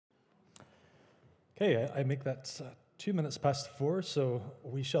Okay, I make that 2 minutes past 4, so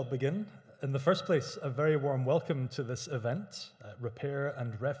we shall begin. In the first place, a very warm welcome to this event, Repair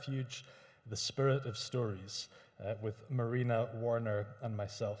and Refuge, the Spirit of Stories, with Marina Warner and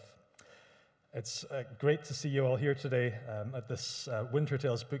myself. It's great to see you all here today at this Winter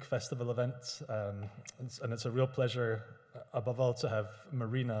Tales Book Festival event, and it's a real pleasure, above all, to have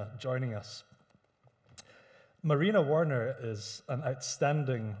Marina joining us. Marina Warner is an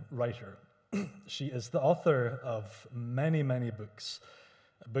outstanding writer. She is the author of many, many books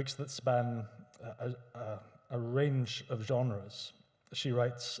that span a range of genres. She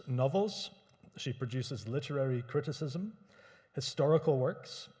writes novels, she produces literary criticism, historical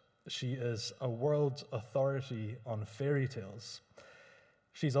works. She is a world authority on fairy tales.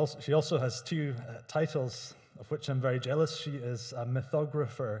 She also has two titles, of which I'm very jealous. She is a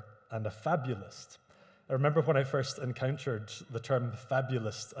mythographer and a fabulist. I remember when I first encountered the term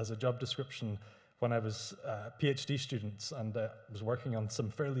fabulist as a job description when I was a PhD student and was working on some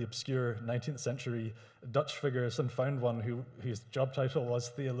fairly obscure 19th century Dutch figures and found one whose job title was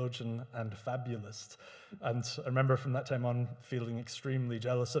theologian and fabulist. And I remember from that time on feeling extremely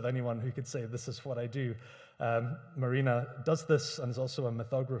jealous of anyone who could say, this is what I do. Marina does this and is also a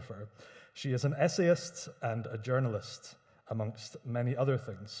mythographer. She is an essayist and a journalist, amongst many other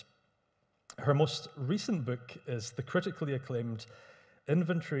things. Her most recent book is the critically acclaimed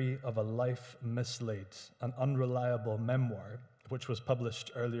Inventory of a Life Mislaid, an unreliable memoir, which was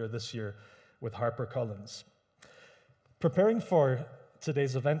published earlier this year with HarperCollins. Preparing for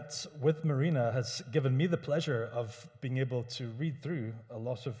today's event with Marina has given me the pleasure of being able to read through a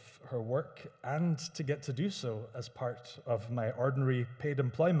lot of her work and to get to do so as part of my ordinary paid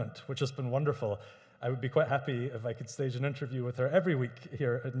employment, which has been wonderful. I would be quite happy if I could stage an interview with her every week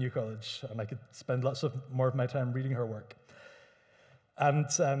here at New College, and I could spend more of my time reading her work. And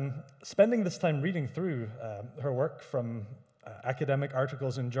spending this time reading through her work, from academic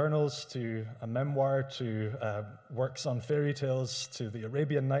articles in journals to a memoir to works on fairy tales to the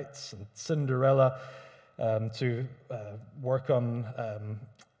Arabian Nights and Cinderella, to work on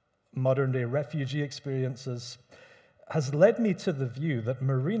modern-day refugee experiences, has led me to the view that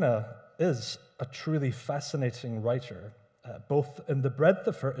Marina is a truly fascinating writer, both in the breadth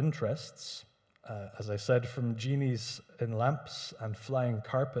of her interests, as I said, from genies in lamps and flying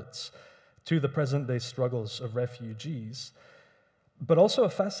carpets to the present-day struggles of refugees, but also a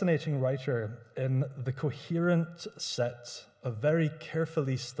fascinating writer in the coherent set of very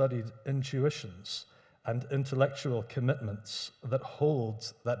carefully studied intuitions and intellectual commitments that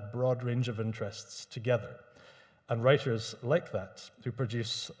hold that broad range of interests together. And writers like that, who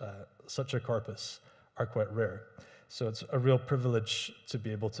produce such a corpus, are quite rare. So it's a real privilege to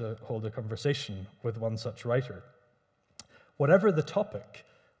be able to hold a conversation with one such writer. Whatever the topic,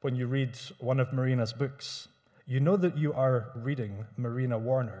 when you read one of Marina's books, you know that you are reading Marina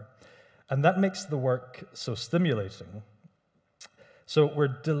Warner, and that makes the work so stimulating. So we're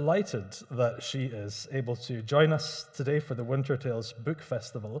delighted that she is able to join us today for the Winter Tales Book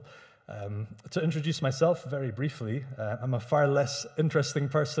Festival. To introduce myself very briefly, I'm a far less interesting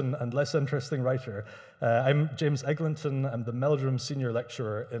person and less interesting writer. I'm James Eglinton. I'm the Meldrum Senior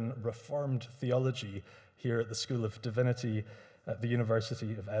Lecturer in Reformed Theology here at the School of Divinity at the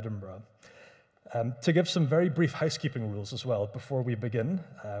University of Edinburgh. To give some very brief housekeeping rules as well before we begin,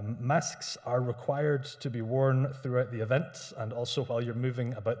 masks are required to be worn throughout the event and also while you're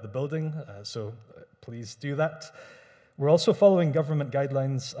moving about the building, so please do that. We're also following government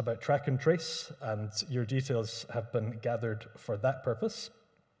guidelines about track and trace, and your details have been gathered for that purpose.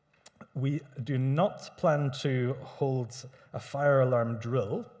 We do not plan to hold a fire alarm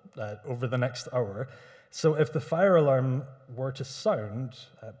drill over the next hour, so if the fire alarm were to sound,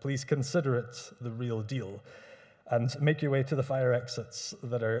 please consider it the real deal, and make your way to the fire exits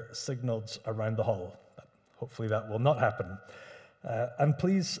that are signaled around the hall. Hopefully that will not happen. And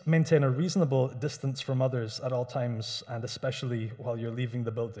please maintain a reasonable distance from others at all times, and especially while you're leaving the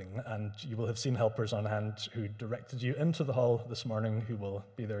building. And you will have seen helpers on hand who directed you into the hall this morning, who will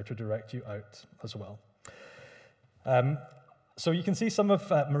be there to direct you out as well. So you can see some of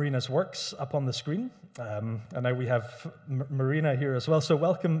Marina's works up on the screen. And now we have Marina here as well. So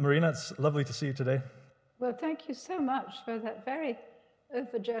welcome, Marina. It's lovely to see you today. Well, thank you so much for that very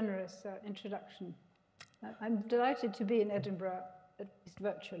over-generous introduction. I'm delighted to be in Edinburgh, at least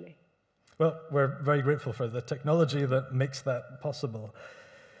virtually. Well, we're very grateful for the technology that makes that possible.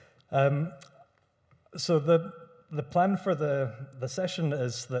 So the plan for the session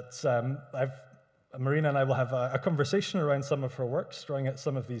is that Marina and I will have a conversation around some of her works, drawing out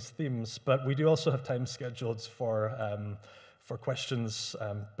some of these themes, but we do also have time scheduled for for questions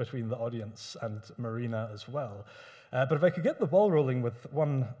between the audience and Marina as well. But if I could get the ball rolling with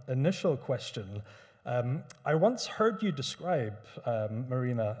one initial question. I once heard you describe,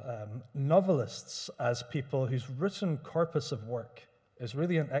 Marina, novelists as people whose written corpus of work is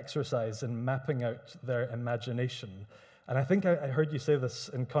really an exercise in mapping out their imagination. And I think I heard you say this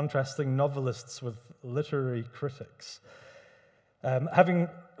in contrasting novelists with literary critics. Having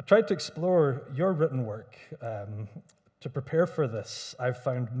tried to explore your written work to prepare for this, I've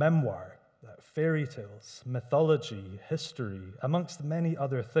found memoir, fairy tales, mythology, history, amongst many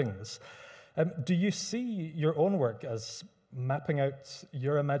other things. Do you see your own work as mapping out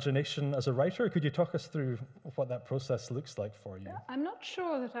your imagination as a writer? Could you talk us through what that process looks like for you? I'm not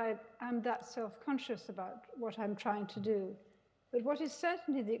sure that I'm that self-conscious about what I'm trying to do, but what is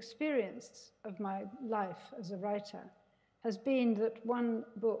certainly the experience of my life as a writer has been that one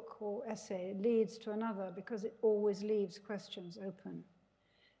book or essay leads to another because it always leaves questions open.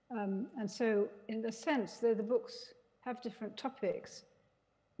 And so, in a sense, though the books have different topics,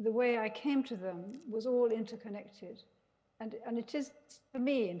 the way I came to them was all interconnected. And it is, for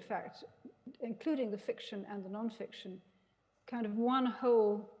me, in fact, including the fiction and the non-fiction, kind of one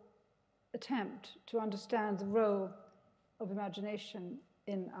whole attempt to understand the role of imagination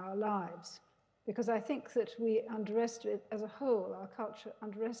in our lives. Because I think that we underestimate, as a whole, our culture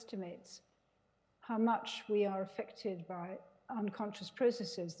underestimates how much we are affected by unconscious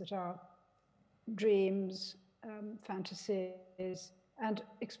processes that are dreams, fantasies, and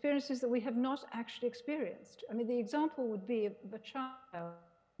experiences that we have not actually experienced. I mean, the example would be of a child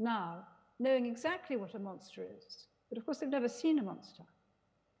now knowing exactly what a monster is, but of course they've never seen a monster.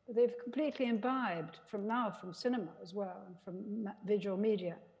 But they've completely imbibed from cinema as well, and from visual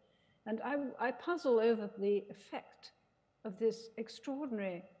media. And I puzzle over the effect of this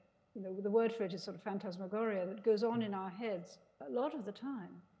extraordinary, the word for it is sort of phantasmagoria that goes on in our heads a lot of the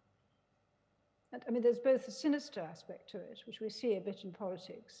time. And, I mean, there's both a sinister aspect to it, which we see a bit in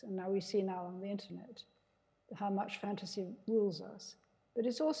politics, and now we see now on the internet, how much fantasy rules us. But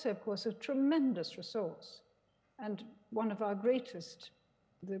it's also, of course, a tremendous resource. And one of the greatest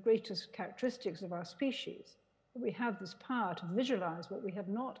characteristics of our species, that we have this power to visualize what we have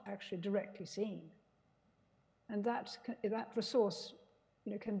not actually directly seen. And that resource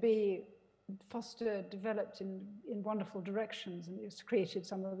can be fostered, developed in wonderful directions, and it's created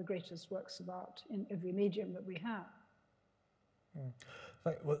some of the greatest works of art in every medium that we have.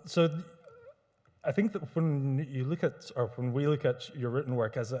 So I think that when we look at your written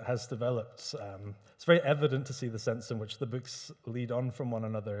work as it has developed, it's very evident to see the sense in which the books lead on from one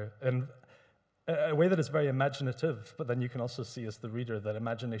another in a way that is very imaginative, but then you can also see as the reader that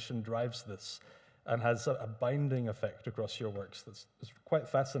imagination drives this and has a binding effect across your works that's quite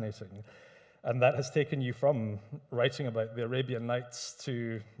fascinating. And that has taken you from writing about the Arabian Nights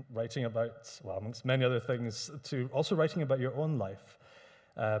to writing about, well, amongst many other things, to also writing about your own life,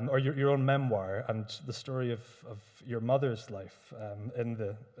 or your own memoir, and the story of your mother's life in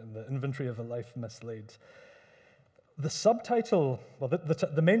the Inventory of a Life Mislaid. The subtitle, well,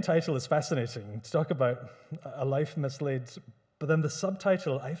 the main title is fascinating, to talk about a life mislaid, but then the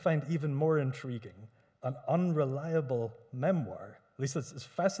subtitle I find even more intriguing, an unreliable memoir. At least it's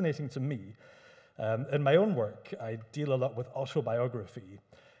fascinating to me. In my own work, I deal a lot with autobiography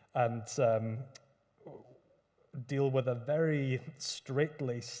and deal with a very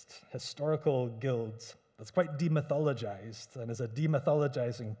straight-laced historical guild that's quite demythologized and is a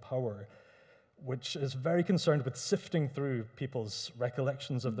demythologizing power, which is very concerned with sifting through people's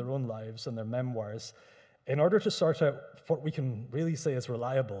recollections of their own lives and their memoirs in order to sort out what we can really say is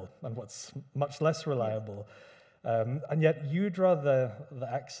reliable and what's much less reliable. And yet you draw the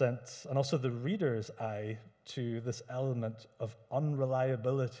accent and also the reader's eye to this element of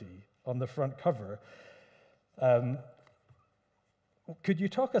unreliability on the front cover. Could you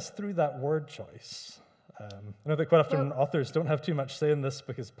talk us through that word choice? I know that quite often authors don't have too much say in this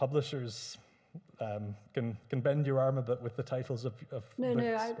because publishers can bend your arm a bit with the titles of No,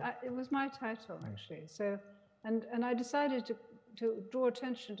 books. it was my title, actually. So, and I decided to draw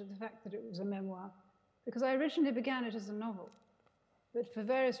attention to the fact that it was a memoir, because I originally began it as a novel, but for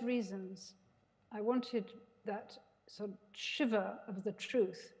various reasons, I wanted that sort of shiver of the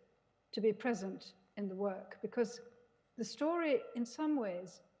truth to be present in the work, because the story, in some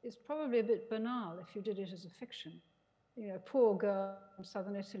ways, is probably a bit banal if you did it as a fiction. A poor girl from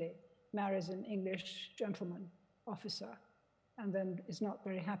southern Italy marries an English gentleman officer, and then is not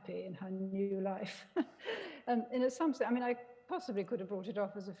very happy in her new life. And in some sense, I mean, I possibly could have brought it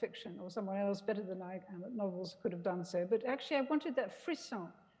off as a fiction, or someone else better than I am at novels could have done so. But actually, I wanted that frisson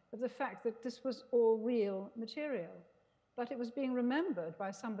of the fact that this was all real material. but it was being remembered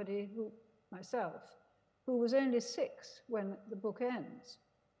by somebody myself, who was only 6 when the book ends.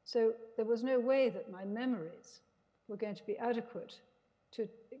 So there was no way that my memories were going to be adequate to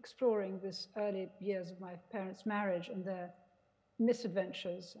exploring this early years of my parents' marriage and their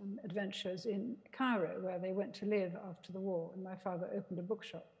misadventures and adventures in Cairo, where they went to live after the war, and my father opened a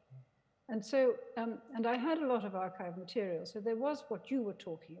bookshop. And so, and I had a lot of archive material, so there was what you were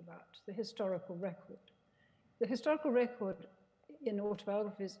talking about, the historical record. The historical record in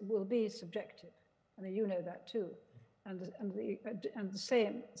autobiographies will be subjective. I mean, you know that too. And the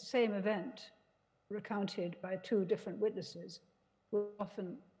same event recounted by 2 different witnesses will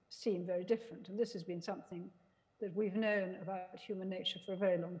often seem very different. And this has been something that we've known about human nature for a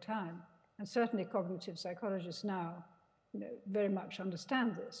very long time. And certainly cognitive psychologists now, very much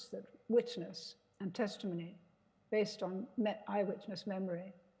understand this, that witness and testimony based on eyewitness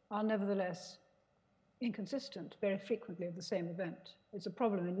memory are nevertheless inconsistent very frequently of the same event. It's a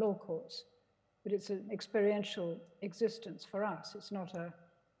problem in law courts, but it's an experiential existence for us.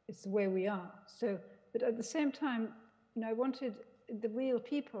 It's the way we are. So, but at the same time, I wanted the real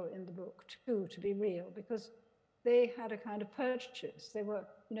people in the book too to be real, because they had a kind of purchase. They were,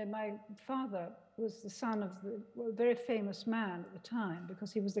 my father was the son of a very famous man at the time,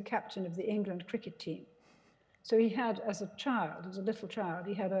 because he was the captain of the England cricket team. So he had, as a little child,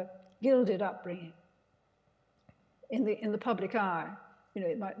 he had a gilded upbringing in the public eye.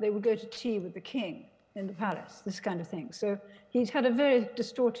 They would go to tea with the king in the palace, this kind of thing. So he'd had a very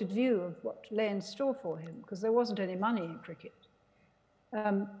distorted view of what lay in store for him, because there wasn't any money in cricket.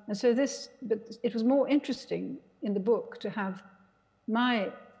 And so but it was more interesting in the book to have my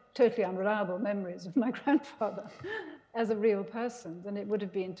totally unreliable memories of my grandfather as a real person than it would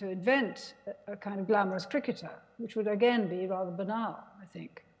have been to invent a kind of glamorous cricketer, which would again be rather banal, I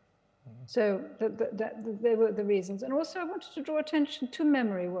think. Mm-hmm. So they were the reasons. And also I wanted to draw attention to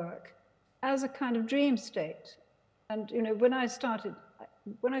memory work as a kind of dream state. And when I started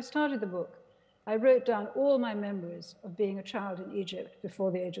the book, I wrote down all my memories of being a child in Egypt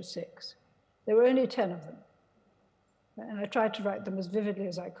before the age of 6. There were only 10 of them. And I tried to write them as vividly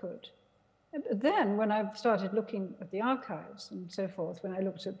as I could. But then when I started looking at the archives and so forth, when I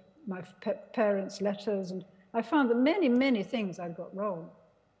looked at my parents' letters, and I found that many, many things I'd got wrong.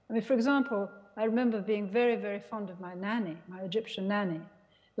 I mean, for example, I remember being very, very fond of my nanny, my Egyptian nanny.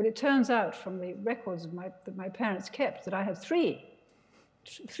 But it turns out from the records that my parents kept that I had three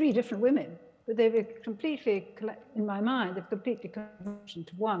different women. But they were completely, in my mind, they've completely converged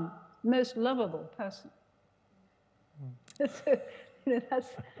to one most lovable person. So,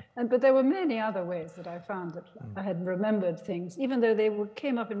 but there were many other ways that I found that I had remembered things, even though they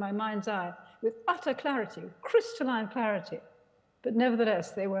came up in my mind's eye with utter clarity, crystalline clarity. But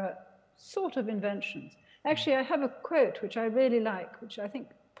nevertheless, they were sort of inventions. Actually, I have a quote which I really like, which I think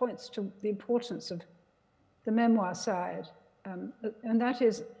points to the importance of the memoir side. And that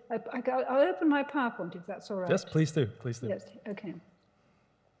is, I'll open my PowerPoint if that's all right. Yes, please do, please do. Yes, okay.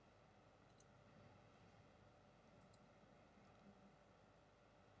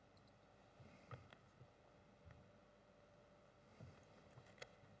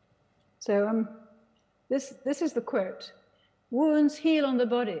 So this is the quote. Wounds heal on the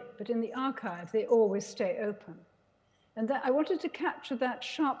body, but in the archive, they always stay open. And that, I wanted to capture that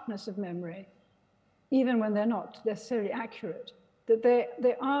sharpness of memory, even when they're not necessarily accurate, that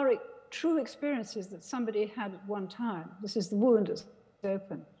they are true experiences that somebody had at one time. This is the wound that's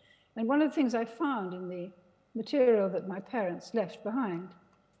open. And one of the things I found in the material that my parents left behind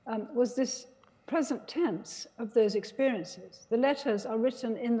was this present tense of those experiences. The letters are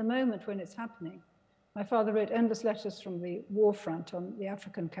written in the moment when it's happening. My father wrote endless letters from the war front on the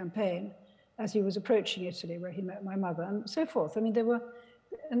African campaign as he was approaching Italy, where he met my mother, and so forth. I mean, there were,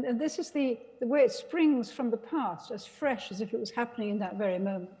 and this is the way it springs from the past, as fresh as if it was happening in that very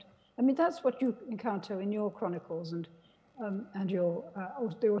moment. I mean, that's what you encounter in your chronicles and your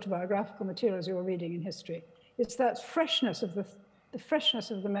the autobiographical materials you're reading in history. It's that freshness of the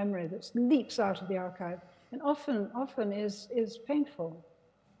freshness of the memory that leaps out of the archive, and often is painful.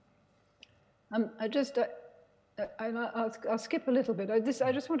 I'll skip a little bit. I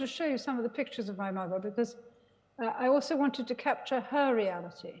just want to show you some of the pictures of my mother, because I also wanted to capture her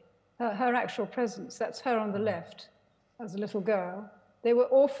reality, her actual presence. That's her on the left as a little girl. They were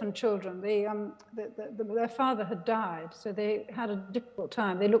orphan children. Their father had died, so they had a difficult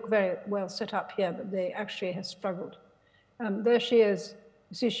time. They look very well set up here, but they actually have struggled. There she is.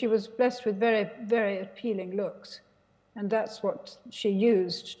 You see, she was blessed with very, very appealing looks. And that's what she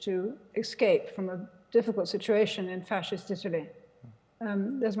used to escape from a difficult situation in fascist Italy.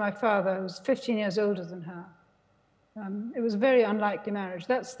 There's my father, who was 15 years older than her. It was a very unlikely marriage.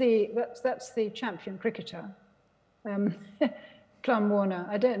 That's the champion cricketer, Plum Warner.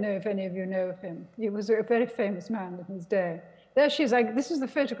 I don't know if any of you know of him. He was a very famous man in his day. There she is. This is the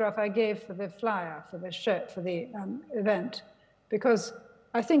photograph I gave for the flyer, for the shirt, for the event, because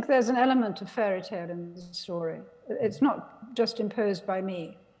I think there's an element of fairy tale in the story. It's not just imposed by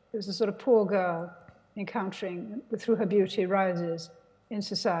me. It was a sort of poor girl encountering, through her beauty, rises in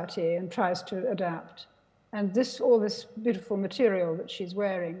society and tries to adapt. And all this beautiful material that she's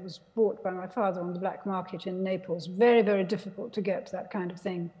wearing was bought by my father on the black market in Naples. Very, very difficult to get that kind of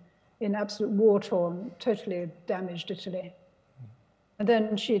thing in absolute war-torn, totally damaged Italy. And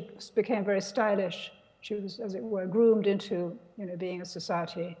then she became very stylish. She was, as it were, groomed into, being a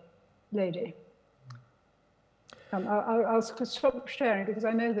society lady. I'll stop sharing because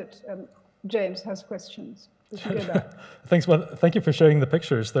I know that James has questions. We can go back. Thanks. Well, thank you for sharing the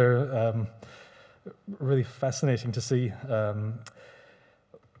pictures. They're really fascinating to see.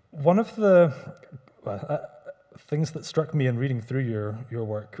 One of the things that struck me in reading through your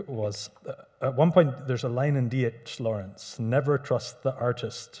work was, at one point, there's a line in D.H. Lawrence, "Never trust the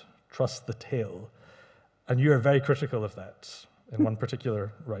artist, trust the tale." And you are very critical of that in one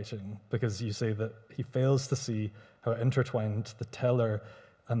particular writing, because you say that he fails to see how intertwined the teller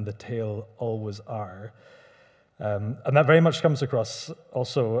and the tale always are. And that very much comes across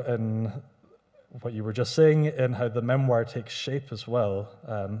also in what you were just saying, in how the memoir takes shape as well.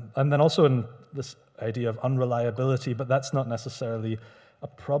 And then also in this idea of unreliability, but that's not necessarily a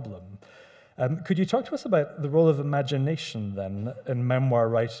problem. Could you talk to us about the role of imagination then in memoir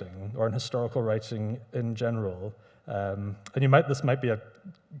writing or in historical writing in general? And this might be a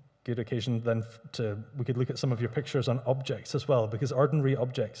good occasion then we could look at some of your pictures on objects as well, because ordinary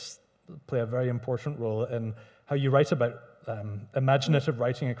objects play a very important role in how you write about imaginative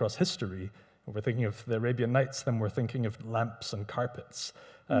writing across history. When we're thinking of the Arabian Nights, then we're thinking of lamps and carpets.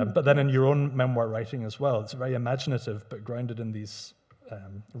 But then in your own memoir writing as well, it's very imaginative, but grounded in these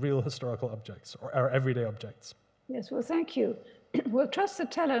real historical objects or everyday objects. Yes, well, thank you. Well, trust the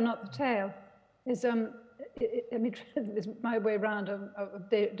teller, not the tale, is is my way round of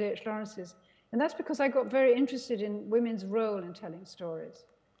D.H. Lawrence's. And that's because I got very interested in women's role in telling stories.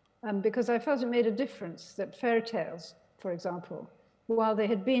 Because I felt it made a difference that fairy tales, for example, while they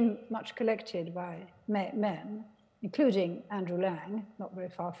had been much collected by men, including Andrew Lang, not very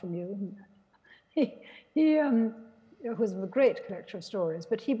far from you, he was a great collector of stories,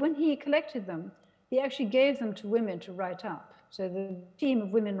 but when he collected them, he actually gave them to women to write up. So the team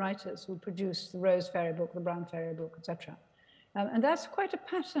of women writers who produced the Rose Fairy Book, the Brown Fairy Book, etc. And that's quite a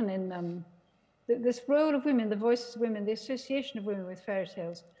pattern in this role of women, the voices of women, the association of women with fairy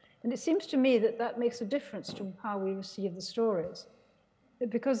tales. And it seems to me that that makes a difference to how we receive the stories,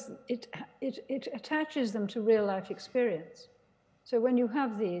 because it attaches them to real life experience. So when you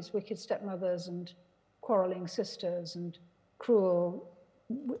have these wicked stepmothers and quarreling sisters and cruel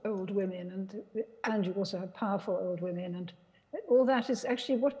old women, and you also have powerful old women, and all that is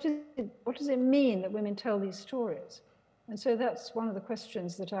actually, what does it mean that women tell these stories? And so that's one of the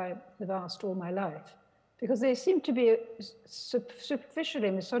questions that I have asked all my life, because they seem to be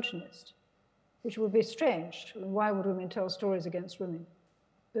superficially misogynist, which would be strange. Why would women tell stories against women?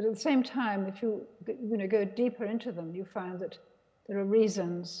 But at the same time, if you go deeper into them, you find that there are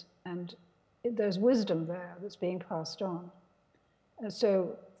reasons and there's wisdom there that's being passed on.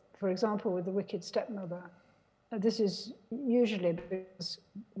 So, for example, with the wicked stepmother, this is usually because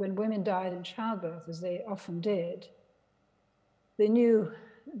when women died in childbirth, as they often did, the new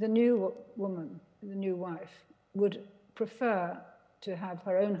woman, the new wife, would prefer to have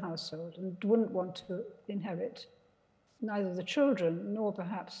her own household and wouldn't want to inherit neither the children nor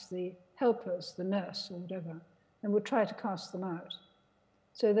perhaps the helpers, the nurse or whatever, and would try to cast them out.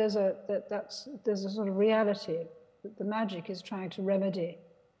 So there's a sort of reality that the magic is trying to remedy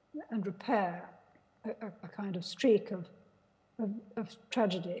and repair a kind of streak of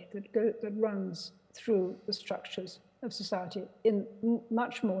tragedy that runs through the structures of society,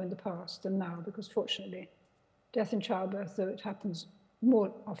 much more in the past than now, because fortunately, death in childbirth, though it happens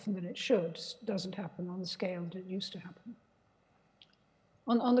more often than it should, doesn't happen on the scale that it used to happen.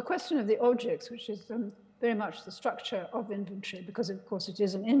 On the question of the objects, which is very much the structure of inventory, because of course it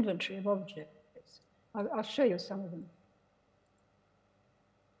is an inventory of objects. I'll show you some of them.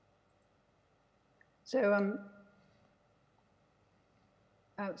 So,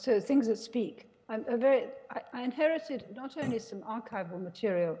 so things that speak. I inherited not only some archival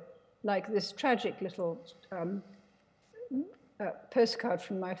material, like this tragic little postcard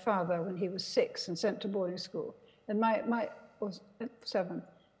from my father when he was 6 and sent to boarding school, and or 7.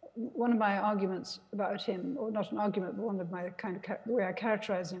 one of my arguments about him, or not an argument, but one of my the way I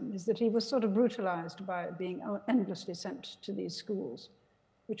characterize him, is that he was sort of brutalized by being endlessly sent to these schools,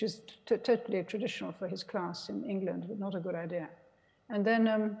 which is totally traditional for his class in England, but not a good idea. And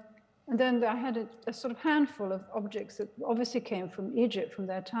then I had a sort of handful of objects that obviously came from Egypt, from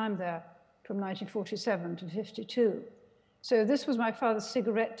their time there, from 1947 to 52. So this was my father's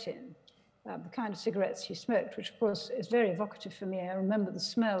cigarette tin, the kind of cigarettes he smoked, which of course is very evocative for me. I remember the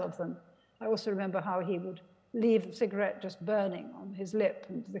smell of them. I also remember how he would leave the cigarette just burning on his lip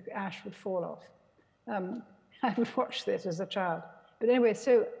and the ash would fall off. I would watch this as a child. But anyway,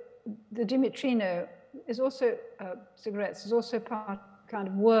 so the Dimitrino is also, cigarettes is also part of the kind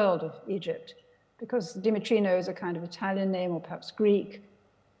of world of Egypt, because Dimitrino is a kind of Italian name or perhaps Greek.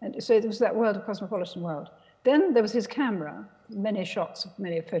 And so it was that world, of cosmopolitan world. Then there was his camera, many shots,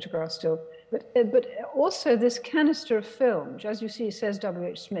 many photographs still, but also this canister of film, which, as you see, says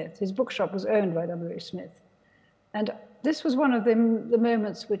W.H. Smith. His bookshop was owned by W.H. Smith. And this was one of the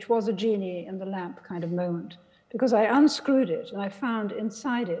moments which was a genie in the lamp kind of moment, because I unscrewed it and I found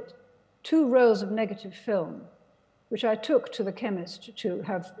inside it 2 rolls of negative film, which I took to the chemist to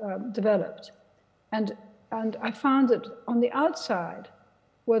have developed. And I found that on the outside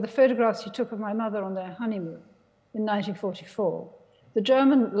were the photographs he took of my mother on their honeymoon in 1944. The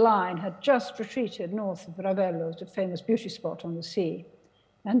German line had just retreated north of Ravello, the famous beauty spot on the sea.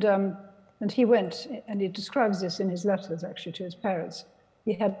 And he went, and he describes this in his letters, actually, to his parents.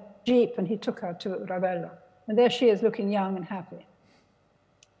 He had a jeep, and he took her to Ravello. And there she is, looking young and happy.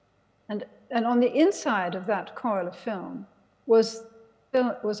 And on the inside of that coil of film was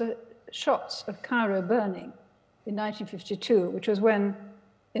shots of Cairo burning in 1952, which was when,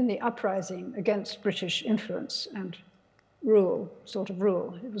 in the uprising against British influence and rule, sort of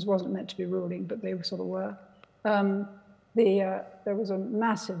rule, it wasn't meant to be ruling, but they sort of were, there was a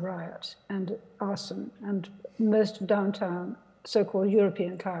massive riot and arson, and most of downtown, so-called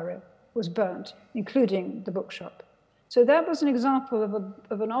European Cairo, was burnt, including the bookshop. So that was an example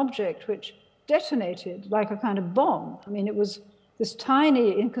of an object which detonated like a kind of bomb. I mean, it was this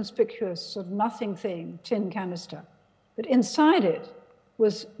tiny, inconspicuous, sort of nothing thing, tin canister. But inside it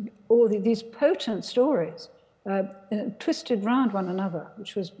was all these potent stories twisted round one another,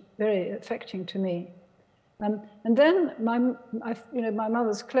 which was very affecting to me. And then my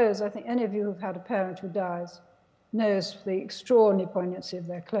mother's clothes, I think any of you who've had a parent who dies knows the extraordinary poignancy of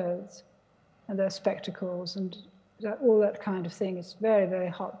their clothes and their spectacles and all that kind of thing. It's very, very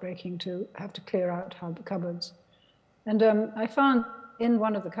heartbreaking to have to clear out the cupboards. And I found in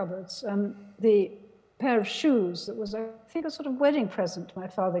one of the cupboards the pair of shoes that was, I think, a sort of wedding present my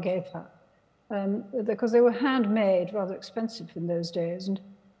father gave her, because they were handmade, rather expensive in those days, and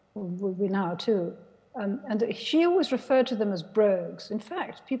would be now too. And she always referred to them as brogues. In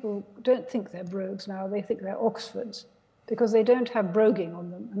fact, people don't think they're brogues now, they think they're Oxfords, because they don't have broguing on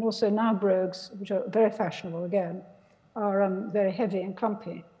them. And also now brogues, which are very fashionable again, are very heavy and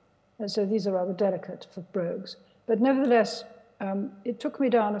clumpy. And so these are rather delicate for brogues. But nevertheless, it took me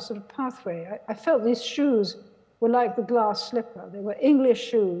down a sort of pathway. I felt these shoes were like the glass slipper. They were English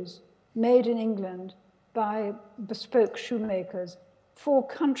shoes made in England by bespoke shoemakers for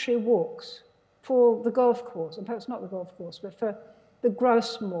country walks, for the golf course, and perhaps not the golf course, but for the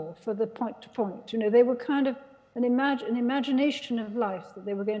grouse moor, for the point to point. You know, they were kind of an imagination of life that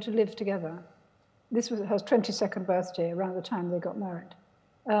they were going to live together. This was her 22nd birthday, around the time they got married.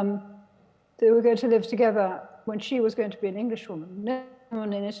 They were going to live together when she was going to be an Englishwoman. No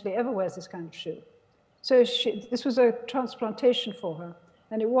one in Italy ever wears this kind of shoe. So this was a transplantation for her.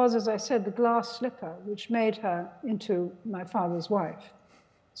 And it was, as I said, the glass slipper which made her into my father's wife.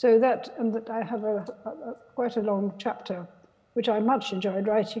 So that I have quite a long chapter, which I much enjoyed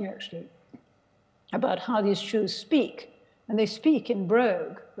writing, actually, about how these shoes speak. And they speak in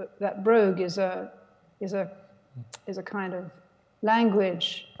brogue, but that brogue is a kind of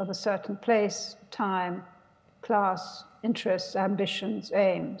language of a certain place, time, class, interests, ambitions,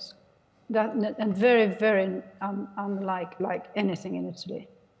 aims, and very, very unlike anything in Italy.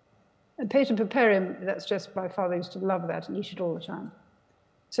 And Pater Puperium, that's just, my father used to love that and eat it all the time.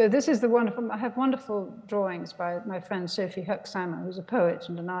 So this is the wonderful, I have wonderful drawings by my friend Sophie Herxheimer, who's a poet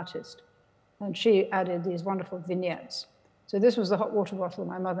and an artist. And she added these wonderful vignettes. So this was the hot water bottle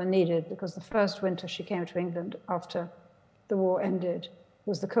my mother needed, because the first winter she came to England after the war ended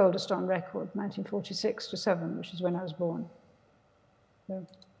was the coldest on record, 1946 to 7, which is when I was born. So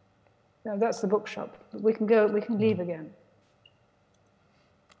that's the bookshop. We can leave again.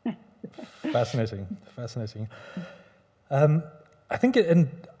 Fascinating, fascinating. I think in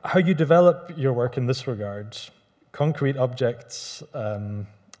how you develop your work in this regard, concrete objects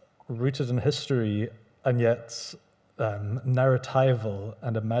rooted in history and yet narratival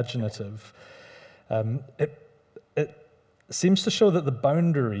and imaginative. It seems to show that the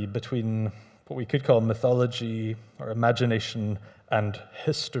boundary between what we could call mythology or imagination and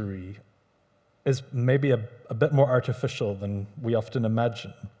history is maybe a bit more artificial than we often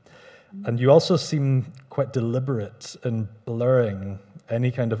imagine. And you also seem quite deliberate in blurring any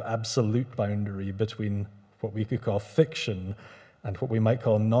kind of absolute boundary between what we could call fiction and what we might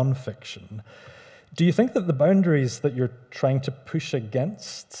call non-fiction. Do you think that the boundaries that you're trying to push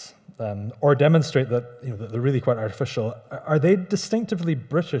against or demonstrate that, that they're really quite artificial, are they distinctively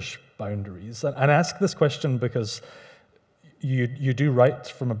British boundaries? And I ask this question because you do write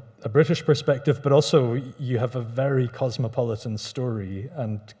from a British perspective, but also you have a very cosmopolitan story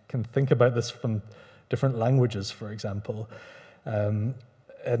and can think about this from different languages, for example.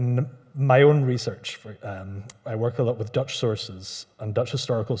 In my own research, I work a lot with Dutch sources and Dutch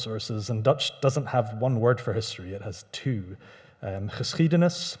historical sources, and Dutch doesn't have one word for history, it has two.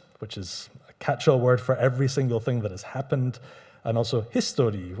 Geschiedenis, which is a catch-all word for every single thing that has happened, and also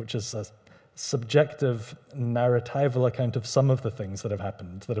historie, which is a subjective, narratival account of some of the things that have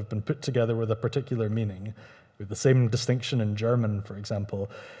happened, that have been put together with a particular meaning, with the same distinction in German, for example.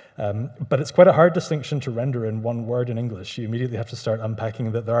 But it's quite a hard distinction to render in one word in English. You immediately have to start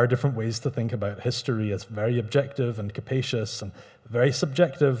unpacking that there are different ways to think about history as very objective and capacious, and very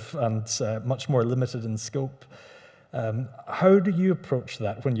subjective and much more limited in scope. How do you approach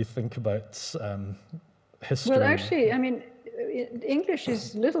that when you think about history? Well, actually, I mean, English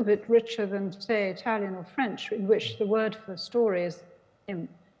is a little bit richer than, say, Italian or French, in which the word for story is the same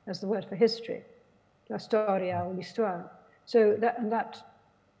as the word for history, la storia or l'histoire. So that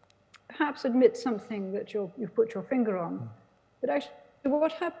perhaps admits something that you've put your finger on. But actually,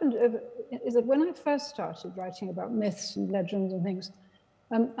 what happened is that when I first started writing about myths and legends and things,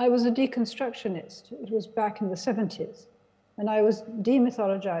 I was a deconstructionist. It was back in the 70s. And I was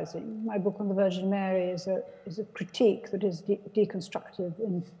demythologizing. My book on the Virgin Mary is a critique that is deconstructive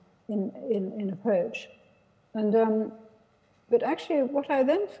in approach. And but actually, what I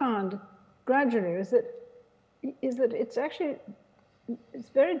then found gradually is that it's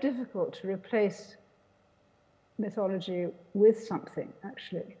very difficult to replace mythology with something,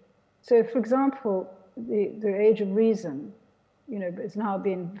 actually. So, for example, the Age of Reason, it's now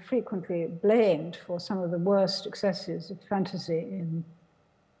been frequently blamed for some of the worst excesses of fantasy, in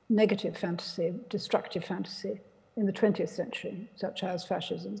negative fantasy, destructive fantasy in the 20th century, such as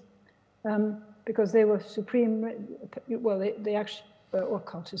fascism, because they were supreme. Well, they actually were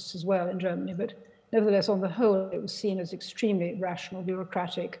occultists as well in Germany, but nevertheless, on the whole, it was seen as extremely rational,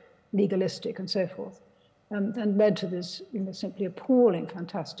 bureaucratic, legalistic, and so forth, and led to this simply appalling,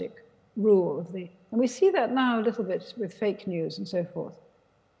 fantastic rule of the. And we see that now a little bit with fake news and so forth,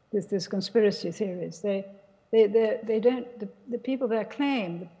 with these conspiracy theories. The people there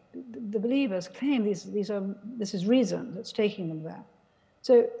claim, the believers claim this is reason that's taking them there.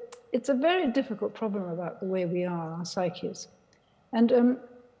 So it's a very difficult problem about the way we are, our psyches. And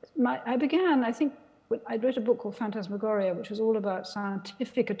I think, I wrote a book called Phantasmagoria, which was all about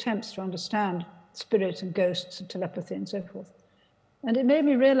scientific attempts to understand spirits and ghosts and telepathy and so forth. And it made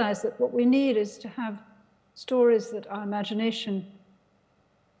me realize that what we need is to have stories that our imagination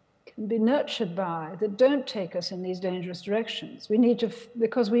can be nurtured by, that don't take us in these dangerous directions. We need to,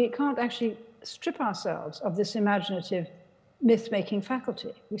 because we can't actually strip ourselves of this imaginative myth-making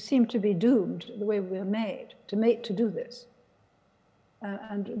faculty. We seem to be doomed the way we are made to do this.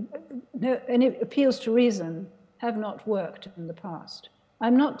 Any appeals to reason have not worked in the past.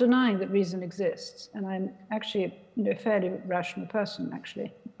 I'm not denying that reason exists, and I'm actually a fairly rational person,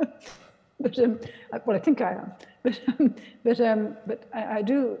 actually. But well, I think I am. But I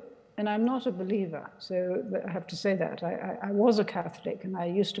do, and I'm not a believer. So I have to say that I was a Catholic, and I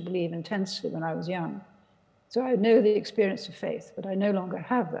used to believe intensely when I was young. So I know the experience of faith, but I no longer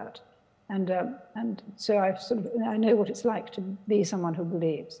have that. And so I know what it's like to be someone who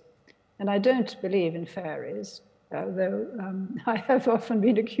believes. And I don't believe in fairies, though I have often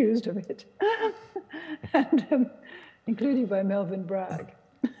been accused of it, and, including by Melvyn Bragg.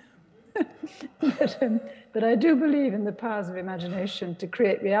 But I do believe in the powers of imagination to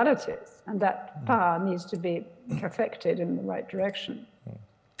create realities, and that power needs to be perfected in the right direction.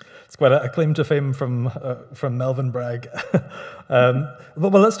 It's quite a claim to fame from Melvyn Bragg.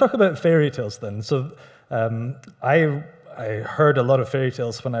 Well, let's talk about fairy tales then. So I heard a lot of fairy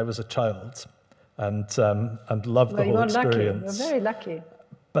tales when I was a child, and loved the whole experience. Lucky. You're very lucky.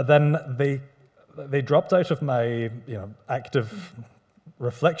 But then they dropped out of my active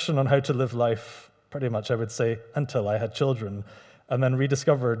reflection on how to live life, pretty much, I would say, until I had children. and then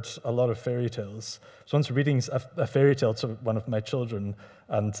rediscovered a lot of fairy tales. So once reading a fairy tale to one of my children,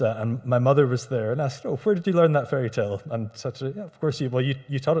 and my mother was there and asked, "Oh, where did you learn that fairy tale?" And such a, "Yeah, of course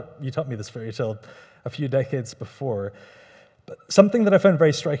you taught me this fairy tale a few decades before." But something that I found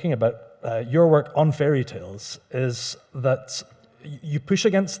very striking about your work on fairy tales is that you push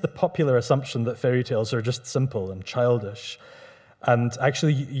against the popular assumption that fairy tales are just simple and childish. And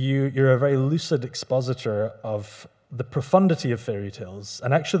actually, you're a very lucid expositor of the profundity of fairy tales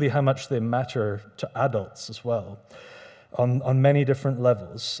and actually how much they matter to adults as well on many different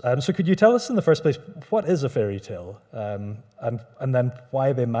levels. So could you tell us in the first place, what is a fairy tale? And then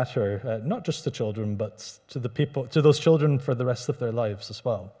why they matter, not just to children, but to those children for the rest of their lives as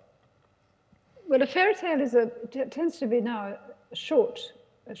well? Well, a fairy tale tends to be now a short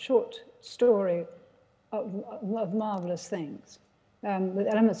story of marvelous things, with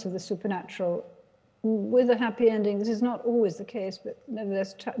elements of the supernatural, with a happy ending. This is not always the case, but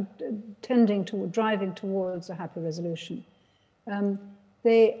nevertheless driving towards a happy resolution.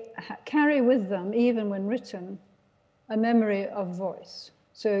 They carry with them, even when written, a memory of voice.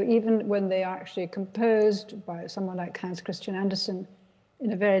 So even when they are actually composed by someone like Hans Christian Andersen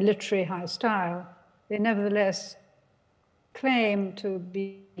in a very literary high style, they nevertheless claim to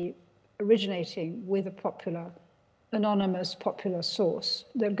be originating with a anonymous popular source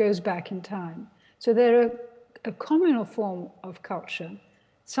that goes back in time. So they're a communal form of culture,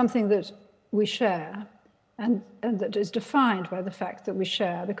 something that we share, and that is defined by the fact that we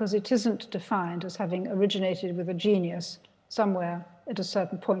share, because it isn't defined as having originated with a genius somewhere at a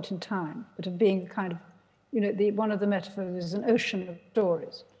certain point in time, but of being kind of, one of the metaphors is an ocean of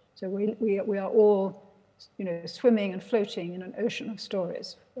stories. So we are all, swimming and floating in an ocean of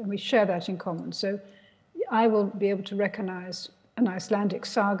stories, and we share that in common. So I will be able to recognize an Icelandic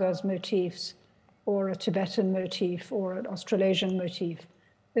saga's motifs, or a Tibetan motif, or an Australasian motif.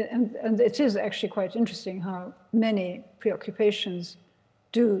 And it is actually quite interesting how many preoccupations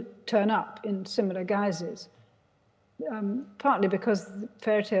do turn up in similar guises, partly because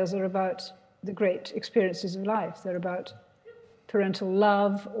fairy tales are about the great experiences of life. They're about parental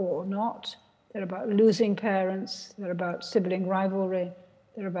love or not. They're about losing parents. They're about sibling rivalry.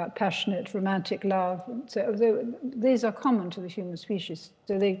 They're about passionate romantic love. So these are common to the human species.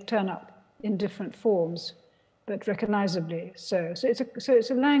 So they turn up in different forms, but recognizably so. So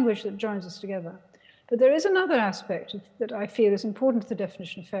it's a language that joins us together. But there is another aspect that I feel is important to the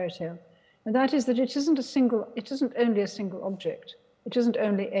definition of fairy tale, and that is that it isn't only a single object. It isn't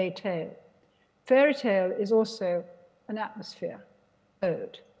only a tale. Fairy tale is also an atmosphere,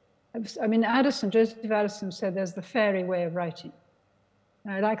 mode. I mean, Joseph Addison said there's the fairy way of writing.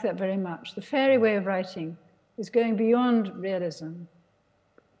 And I like that very much. The fairy way of writing is going beyond realism,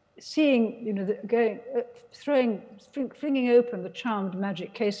 seeing, flinging open the charmed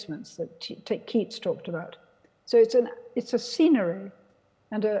magic casements that Keats talked about. So it's a scenery,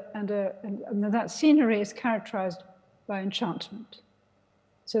 and that scenery is characterized by enchantment.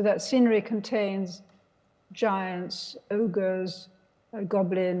 So that scenery contains giants, ogres,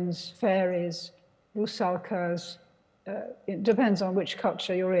 goblins, fairies, rusalkas. It depends on which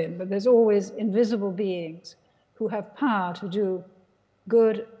culture you're in, but there's always invisible beings who have power to do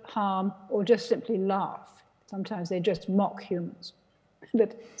good, harm, or just simply laugh. Sometimes they just mock humans.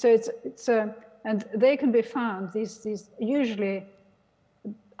 But so and they can be found, these usually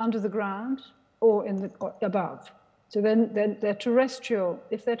under the ground or above. So then they're terrestrial.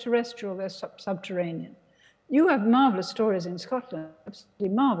 If they're terrestrial, they're subterranean. You have marvelous stories in Scotland, absolutely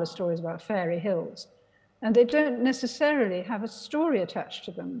marvelous stories about fairy hills, and they don't necessarily have a story attached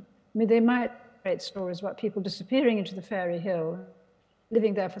to them. I mean, they might create stories about people disappearing into the fairy hill,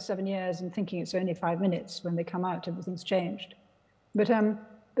 living there for 7 years and thinking it's only 5 minutes. When they come out, everything's changed. But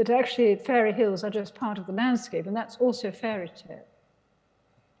actually, fairy hills are just part of the landscape, and that's also fairy tale.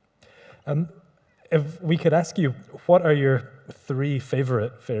 If we could ask you, what are your 3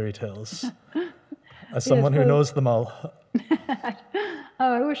 favorite fairy tales? As someone who knows them all.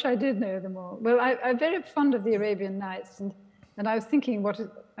 Oh, I wish I did know them all. Well, I'm very fond of the Arabian Nights, and I was thinking,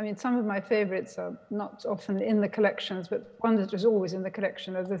 some of my favorites are not often in the collections, but one that is always in the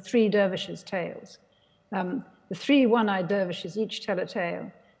collection are the 3 dervishes' tales. The 3 one-eyed dervishes each tell a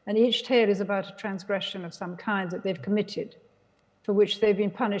tale, and each tale is about a transgression of some kind that they've committed, for which they've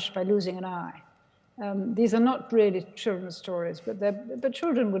been punished by losing an eye. These are not really children's stories, but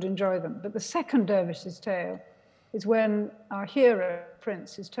children would enjoy them. But the second dervish's tale is when our hero,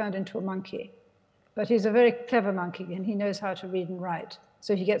 Prince, is turned into a monkey. But he's a very clever monkey, and he knows how to read and write.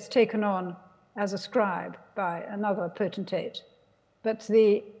 So he gets taken on as a scribe by another potentate. But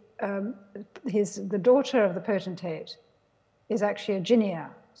the daughter of the potentate is actually a jinnia,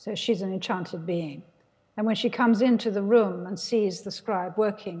 so she's an enchanted being. And when she comes into the room and sees the scribe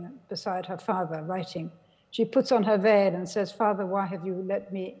working beside her father, writing, she puts on her veil and says, "Father, why have you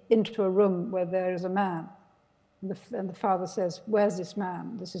let me into a room where there is a man?" And the father says, "Where's this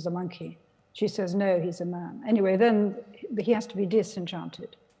man? This is a monkey." She says, "No, he's a man." Anyway, then he has to be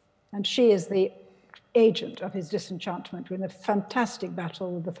disenchanted. And she is the agent of his disenchantment in a fantastic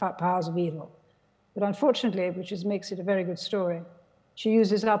battle with the powers of evil. But unfortunately, which makes it a very good story, she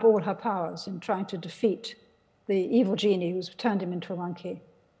uses up all her powers in trying to defeat the evil genie who's turned him into a monkey.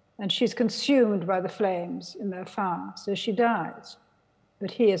 And she's consumed by the flames in their fire, so she dies.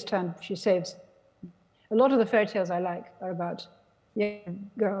 But she saves. A lot of the fairy tales I like are about young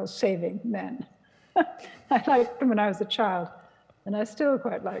girls saving men. I liked them when I was a child, and I still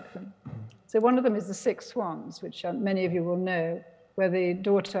quite like them. So one of them is The Six Swans, which many of you will know, where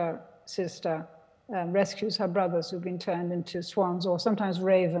the sister, rescues her brothers who've been turned into swans or sometimes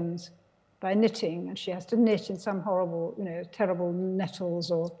ravens by knitting, and she has to knit in some horrible, terrible nettles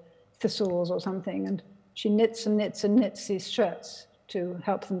or thistles or something, and she knits and knits and knits these shirts to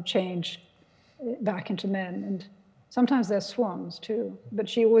help them change back into men. And sometimes they're swans too, but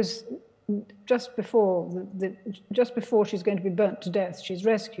she always, just before she's going to be burnt to death, she's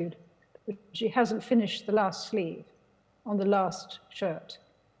rescued, but she hasn't finished the last sleeve on the last shirt.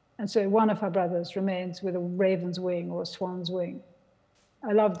 And so one of her brothers remains with a raven's wing or a swan's wing.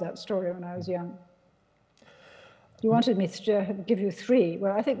 I loved that story when I was young. You wanted me to give you three.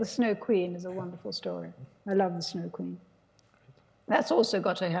 Well, I think The Snow Queen is a wonderful story. I love The Snow Queen. That's also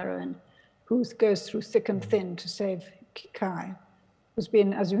got a heroine who goes through thick and thin to save Kai, who's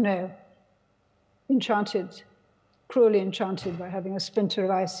been, as you know, cruelly enchanted by having a splinter of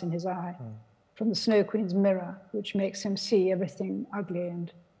ice in his eye from the Snow Queen's mirror, which makes him see everything ugly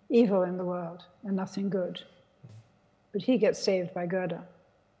and evil in the world and nothing good. But he gets saved by Gerda.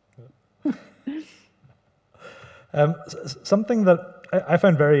 Something that I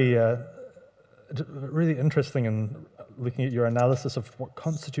found very really interesting in looking at your analysis of what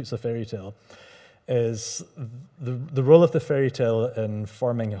constitutes a fairy tale is the role of the fairy tale in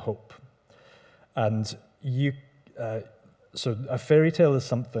forming hope. And so a fairy tale is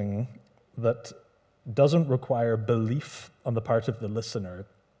something that doesn't require belief on the part of the listener.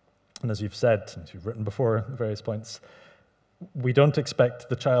 And as you've said, as you've written before at various points, we don't expect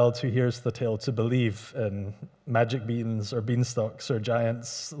the child who hears the tale to believe in magic beans or beanstalks or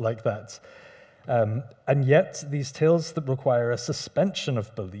giants like that. And yet, these tales that require a suspension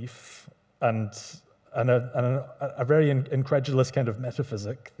of belief and a very incredulous kind of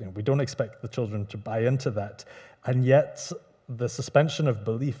metaphysic, we don't expect the children to buy into that. And yet, the suspension of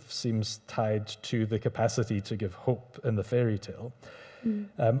belief seems tied to the capacity to give hope in the fairy tale.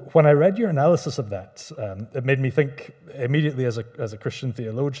 When I read your analysis of that, it made me think immediately as a Christian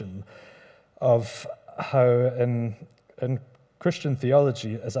theologian of how in Christian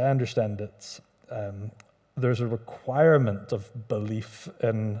theology, as I understand it, there's a requirement of belief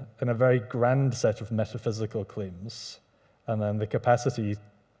in a very grand set of metaphysical claims, and then the capacity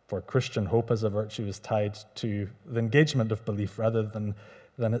for Christian hope as a virtue is tied to the engagement of belief rather than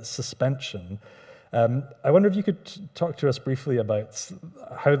its suspension. I wonder if you could talk to us briefly about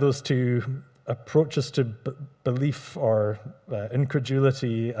how those two approaches to belief or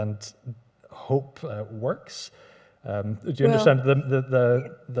incredulity and hope works. Do you understand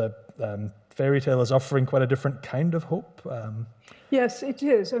the fairy tale is offering quite a different kind of hope? Yes, it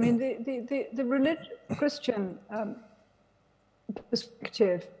is. I mean, the Christian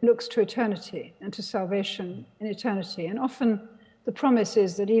perspective looks to eternity and to salvation in eternity, and often the promise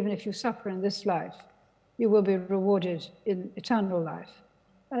is that even if you suffer in this life, you will be rewarded in eternal life.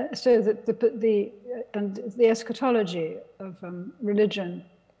 So that the eschatology of religion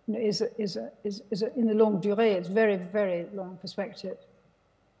is in the longue durée. It's very, very long perspective,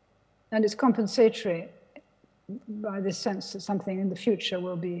 and it's compensatory by this sense that something in the future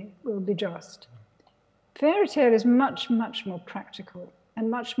will be just. Fairy tale is much, much more practical and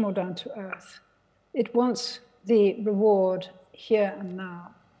much more down to earth. It wants the reward here and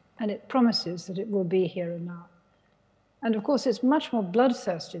now, and it promises that it will be here and now. And of course, it's much more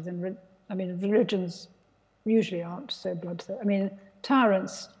bloodthirsty than, religions usually aren't so bloodthirsty. I mean,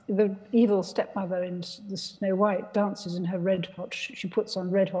 tyrants, the evil stepmother in the Snow White dances in her she puts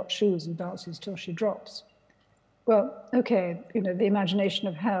on red hot shoes and dances till she drops. Well, okay, the imagination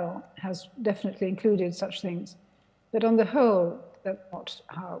of hell has definitely included such things, but on the whole, that's not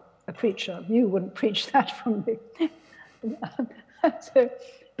how a preacher, you wouldn't preach that from me. So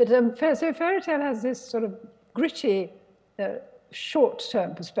fairy tale has this sort of gritty,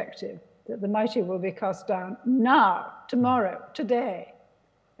 short-term perspective that the mighty will be cast down now, tomorrow, today.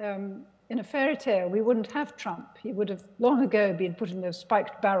 In a fairy tale, we wouldn't have Trump. He would have long ago been put in a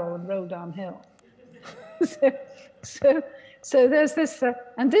spiked barrel and rolled downhill. So there's this,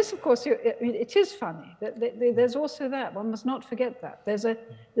 and this, of course, it is funny. There's also that. One must not forget that. There's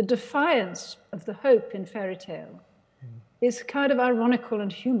the defiance of the hope in fairy tale is kind of ironical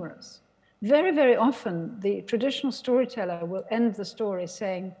and humorous. Very, very often, the traditional storyteller will end the story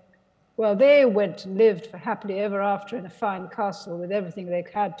saying, well, they went and lived for happily ever after in a fine castle with everything they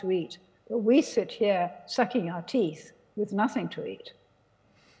had to eat. But we sit here sucking our teeth with nothing to eat.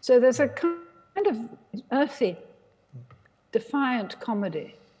 So there's a kind of earthy, defiant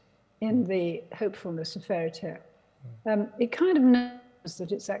comedy in the hopefulness of fairy tale. It kind of knows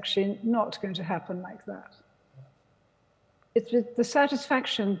that it's actually not going to happen like that. The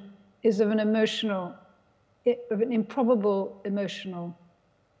satisfaction is of an emotional, of an improbable emotional,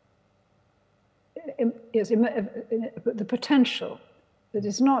 the potential that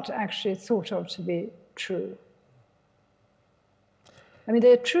is not actually thought of to be true. I mean,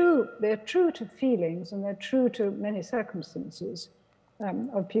 they're true to feelings, and they're true to many circumstances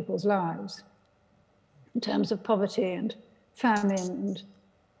of people's lives in terms of poverty and famine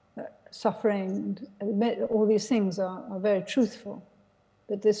and suffering, and all these things are very truthful.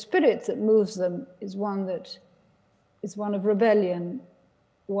 But the spirit that moves them is one of rebellion,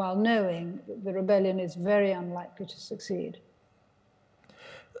 while knowing that the rebellion is very unlikely to succeed.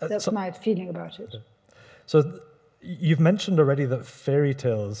 That's my feeling about it. So you've mentioned already that fairy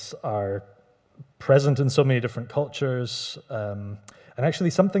tales are present in so many different cultures, and actually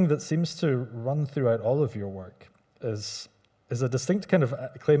something that seems to run throughout all of your work is a distinct kind of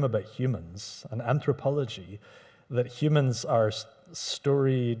claim about humans and anthropology, that humans are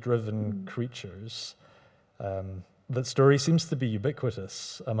story-driven creatures, that story seems to be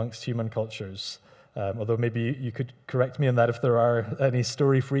ubiquitous amongst human cultures. Although maybe you could correct me on that if there are any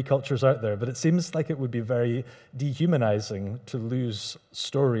story-free cultures out there, but it seems like it would be very dehumanizing to lose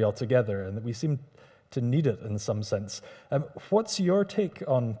story altogether, and that we seem to need it in some sense. What's your take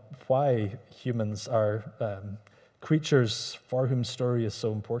on why humans are creatures for whom story is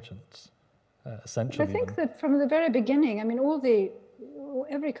so important, essentially? I think that from the very beginning, I mean,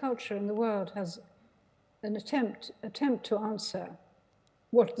 every culture in the world has an attempt to answer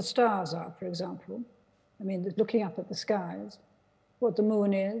what the stars are, for example. I mean, looking up at the skies, what the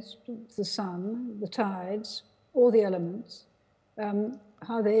moon is, the sun, the tides, all the elements,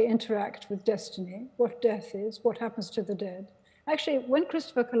 how they interact with destiny, what death is, what happens to the dead. Actually, when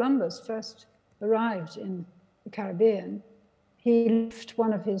Christopher Columbus first arrived in the Caribbean, he left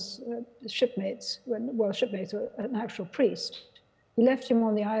one of his shipmates, an actual priest. He left him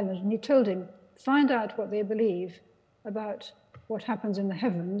on the island and he told him, find out what they believe about what happens in the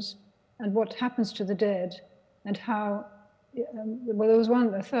heavens and what happens to the dead, and how, well, there was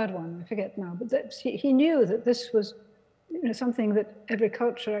a third one, I forget now, but he knew that this was something that every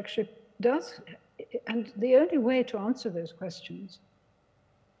culture actually does. And the only way to answer those questions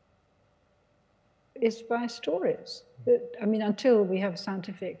is by stories. I mean, until we have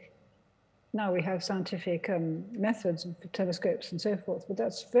scientific methods and telescopes and so forth, but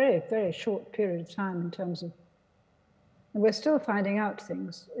that's very, very short period of time in terms of, and we're still finding out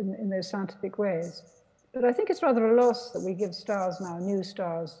things in those scientific ways. But I think it's rather a loss that we give stars now, new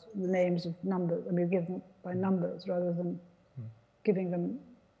stars, the names of numbers, and we give them by numbers rather than giving them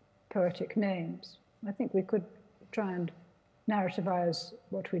poetic names. I think we could try and narrativize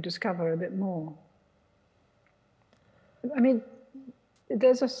what we discover a bit more. I mean,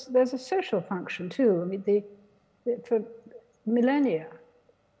 there's a social function too. I mean, for millennia,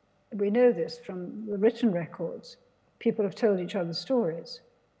 we know this from the written records. People have told each other stories.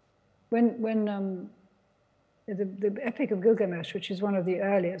 When the Epic of Gilgamesh, which is one of the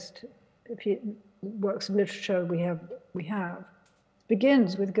earliest works of literature we have,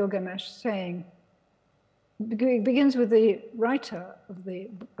 begins with Gilgamesh begins with the writer of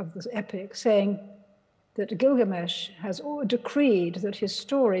this epic saying that Gilgamesh has decreed that his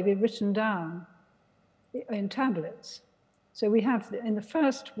story be written down in tablets. So we have, in the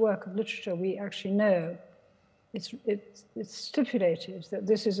first work of literature we actually know, it's stipulated that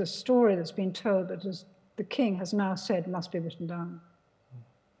this is a story that's been told that the king has now said must be written down.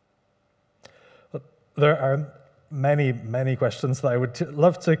 Well, there are many, many questions that I would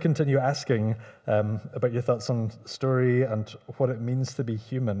love to continue asking about your thoughts on story and what it means to be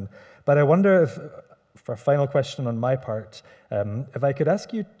human. But I wonder if, for a final question on my part, if I could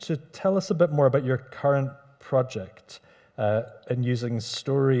ask you to tell us a bit more about your current project in using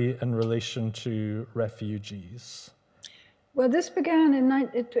story in relation to refugees. Well, this began in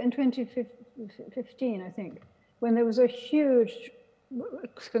 2015, I think, when there was a huge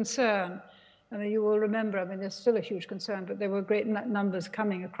concern. I mean, you will remember, I mean, there's still a huge concern, but there were great numbers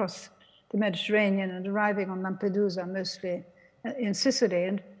coming across the Mediterranean and arriving on Lampedusa, mostly in Sicily.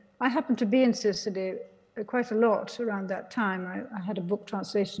 And I happened to be in Sicily quite a lot around that time. I had a book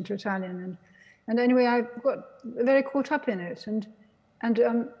translation to Italian, and anyway, I got very caught up in it. And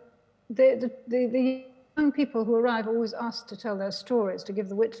the young people who arrive are always asked to tell their stories, to give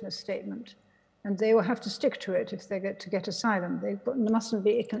the witness statement, and they will have to stick to it if they get asylum. They mustn't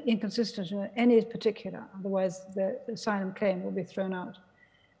be inconsistent in any particular, otherwise the asylum claim will be thrown out.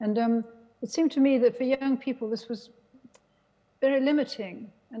 And it seemed to me that for young people this was very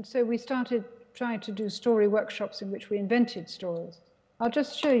limiting, and so we started trying to do story workshops in which we invented stories. I'll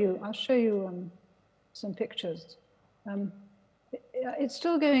show you some pictures. It's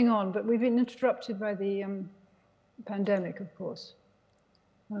still going on, but we've been interrupted by the pandemic, of course.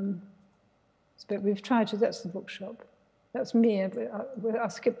 But we've tried to, that's the bookshop. That's me, I'll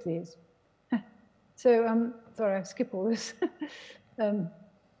skip these. So, sorry, I'll skip all this.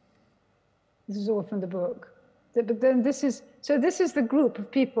 This is all from the book. But then this is the group of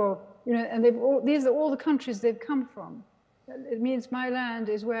people, you know, and these are all the countries they've come from. It means my land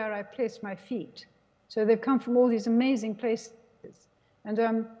is where I place my feet. So they've come from all these amazing places. And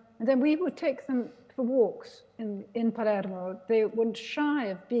then we would take them for walks in Palermo. They weren't shy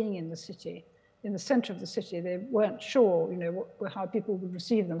of being in the city, in the center of the city. They weren't sure, you know, how people would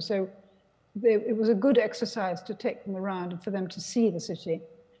receive them. So it was a good exercise to take them around and for them to see the city.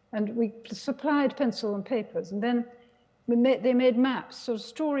 And we supplied pencil and papers. And then they made maps, sort of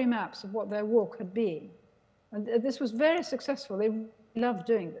story maps of what their walk had been. And this was very successful. They loved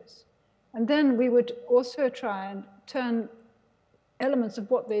doing this. And then we would also try and turn elements of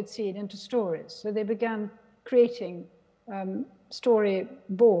what they'd seen into stories. So they began creating story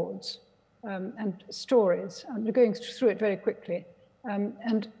boards and stories. I'm going through it very quickly.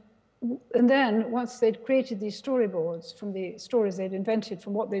 And then once they'd created these storyboards from the stories they'd invented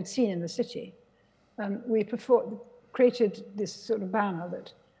from what they'd seen in the city, we created this sort of banner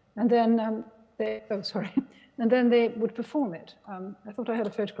that, and then and then they would perform it. I thought I had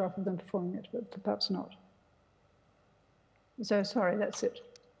a photograph of them performing it, but perhaps not. So sorry, that's it.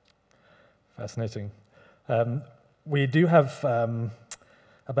 Fascinating. We do have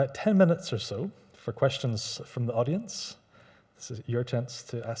about 10 minutes or so for questions from the audience. This is your chance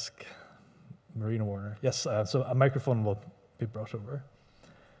to ask Marina Warner. Yes, so a microphone will be brought over.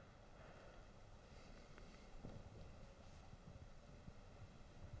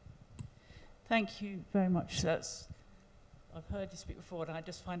 Thank you very much. I've heard you speak before, and I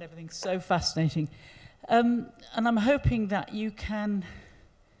just find everything so fascinating. And I'm hoping that you can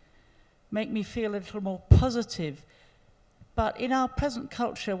make me feel a little more positive. But in our present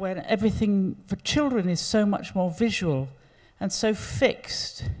culture, where everything for children is so much more visual and so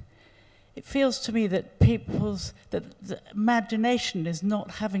fixed, it feels to me that the imagination is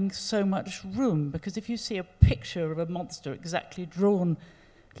not having so much room, because if you see a picture of a monster exactly drawn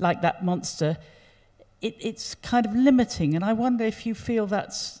like that monster, it's kind of limiting. And I wonder if you feel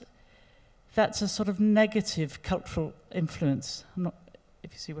that's a sort of negative cultural influence.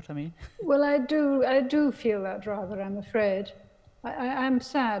 If you see what I mean. Well, I do feel that rather, I'm afraid. I'm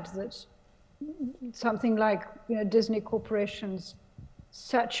sad that something like, you know, Disney Corporation's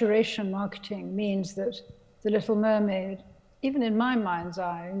saturation marketing means that The Little Mermaid, even in my mind's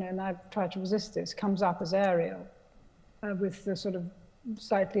eye, you know, and I've tried to resist this, comes up as Ariel with the sort of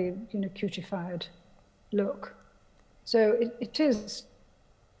slightly, you know, cutified look. So it is,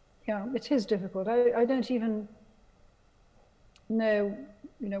 yeah, it is difficult. I don't even know,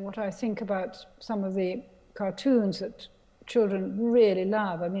 you know, what I think about some of the cartoons that children really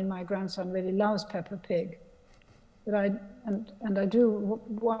love. I mean, my grandson really loves Peppa Pig, but I do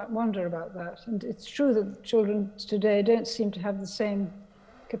wonder about that. And it's true that children today don't seem to have the same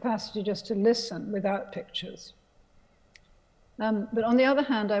capacity just to listen without pictures. But on the other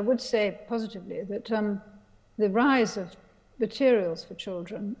hand, I would say positively that the rise of materials for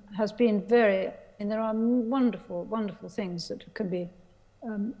children has been and there are wonderful, wonderful things that can be,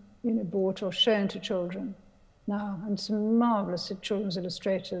 you know, bought or shown to children now, and some marvelous children's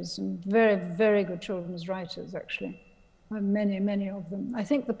illustrators and very, very good children's writers, actually. Many, many of them. I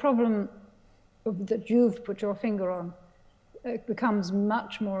think the problem that you've put your finger on becomes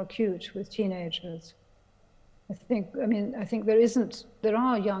much more acute with teenagers. I think there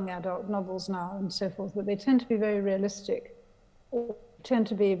are young adult novels now and so forth, but they tend to be very realistic, or tend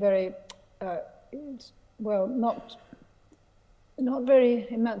to be very, well, not not very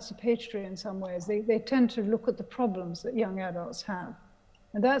emancipatory in some ways. They tend to look at the problems that young adults have.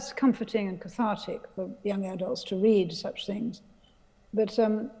 And that's comforting and cathartic for young adults to read such things. But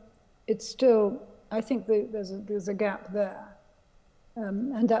it's still, I think there's a gap there.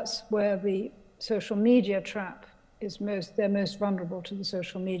 And that's where the social media trap is they're most vulnerable to the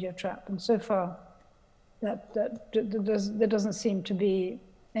social media trap. And so far, there doesn't seem to be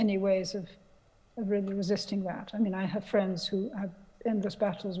any ways of really resisting that. I mean, I have friends who have endless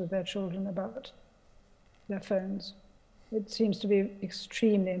battles with their children about their phones. It seems to be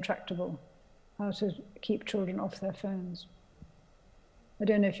extremely intractable how to keep children off their phones. I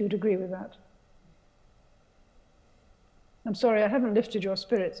don't know if you would agree with that. I'm sorry, I haven't lifted your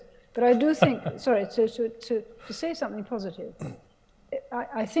spirits, but I do think, sorry, to say something positive,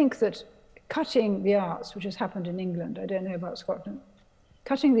 I think that cutting the arts, which has happened in England, I don't know about Scotland,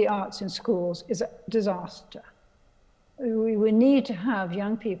 cutting the arts in schools is a disaster. We need to have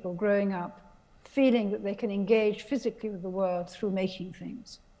young people growing up feeling that they can engage physically with the world through making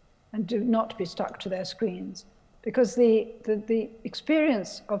things and do not be stuck to their screens. Because the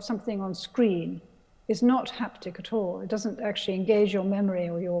experience of something on screen is not haptic at all. It doesn't actually engage your memory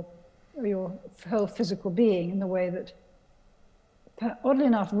or your whole physical being in the way that, oddly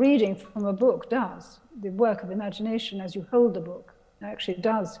enough, reading from a book does. The work of imagination as you hold the book actually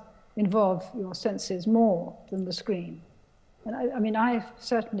does involve your senses more than the screen. And I mean, I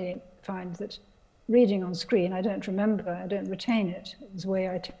certainly find that reading on screen, I don't remember, I don't retain it the way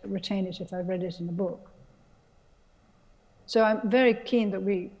I retain it if I've read it in a book. So I'm very keen that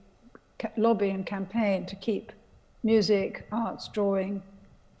we lobby and campaign to keep music, arts, drawing,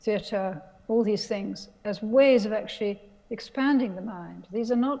 theatre, all these things as ways of actually expanding the mind.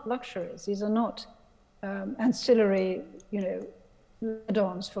 These are not luxuries. These are not ancillary,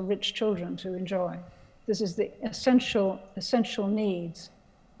 add-ons for rich children to enjoy. This is the essential needs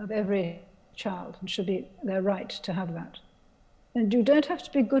of every child, and should be their right to have that. And you don't have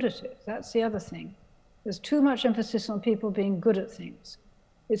to be good at it. That's the other thing. There's too much emphasis on people being good at things.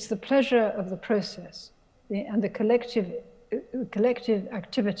 It's the pleasure of the process and the collective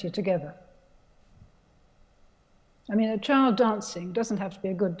activity together. I mean, a child dancing doesn't have to be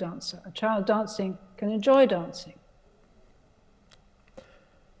a good dancer. A child dancing can enjoy dancing.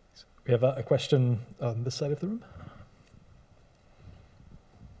 We have a question on this side of the room.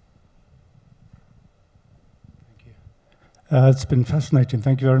 Thank you. It's been fascinating.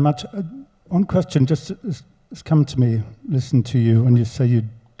 Thank you very much. One question just has come to me, listen to you, when you say you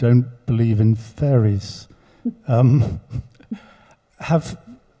don't believe in fairies. Have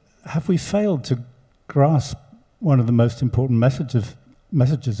we failed to grasp one of the most important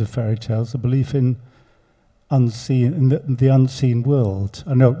messages of fairy tales, the belief in the unseen world?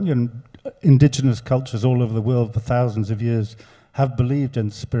 I know, indigenous cultures all over the world for thousands of years have believed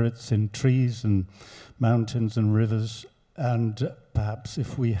in spirits in trees and mountains and rivers, and perhaps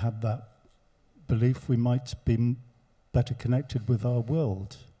if we had that belief, we might be better connected with our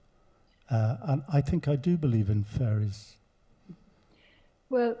world. And I think I do believe in fairies.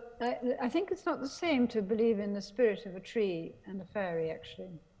 Well, I think it's not the same to believe in the spirit of a tree and a fairy,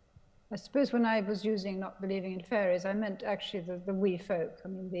 actually. I suppose when I was using not believing in fairies, I meant actually the we folk, I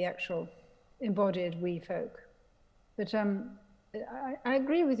mean the actual embodied we folk. But I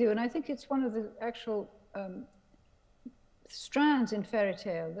agree with you, and I think it's one of the actual strands in fairy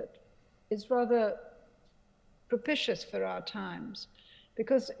tale that is rather propitious for our times.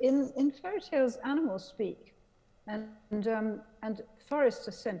 Because in fairy tales, animals speak, and forests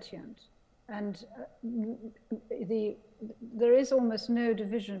are sentient, and there is almost no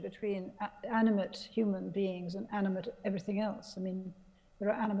division between animate human beings and animate everything else. I mean, there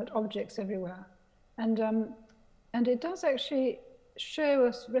are animate objects everywhere, and it does actually show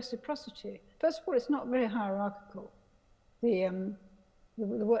us reciprocity. First of all, it's not very hierarchical. I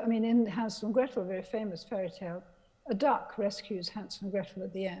mean, in Hansel and Gretel, a very famous fairy tale, a duck rescues Hansel and Gretel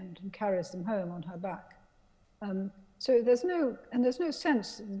at the end and carries them home on her back. So there's no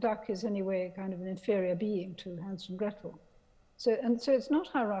sense that the duck is anyway kind of an inferior being to Hansel and Gretel. So it's not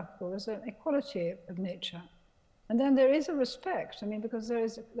hierarchical. There's an equality of nature, and then there is a respect. I mean, because there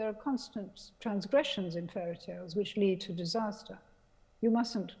are constant transgressions in fairy tales which lead to disaster. You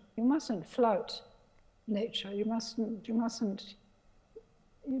mustn't flout nature. You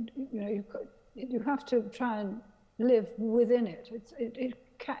have to try and live within it.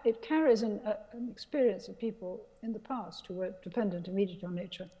 It carries an experience of people in the past who were dependent immediately on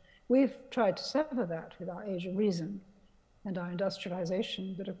nature. We've tried to sever that with our age of reason and our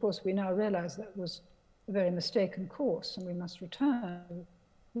industrialization, but of course we now realize that was a very mistaken course, and we must return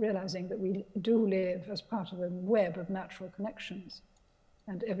realizing that we do live as part of a web of natural connections,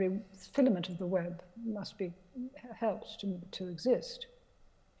 and every filament of the web must be helped to exist,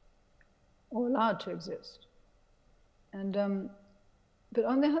 or allowed to exist. And but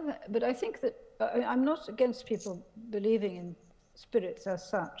on the other, but I think that I'm not against people believing in spirits as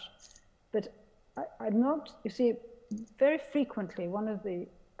such, but I'm not. You see, very frequently one of the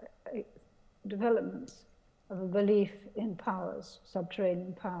developments of a belief in powers,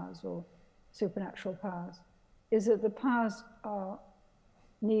 subterranean powers or supernatural powers, is that the powers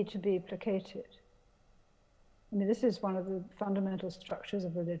need to be placated. I mean, this is one of the fundamental structures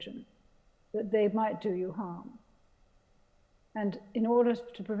of religion, that they might do you harm. And in order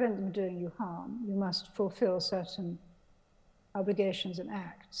to prevent them doing you harm, you must fulfill certain obligations and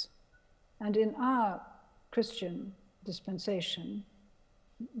acts. And in our Christian dispensation,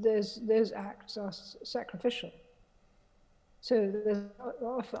 those acts are sacrificial. So there's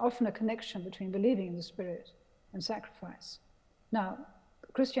often a connection between believing in the Spirit and sacrifice. Now,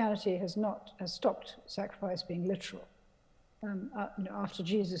 Christianity has stopped sacrifice being literal. After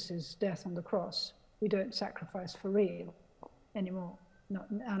Jesus' death on the cross, we don't sacrifice for real anymore, not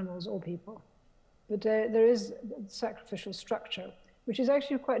animals or people. But there is a sacrificial structure, which is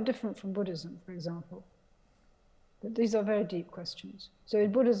actually quite different from Buddhism, for example. But these are very deep questions. So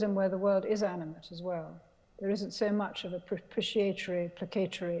in Buddhism, where the world is animate as well, there isn't so much of a propitiatory,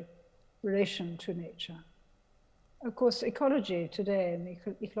 placatory relation to nature. Of course, ecology today and the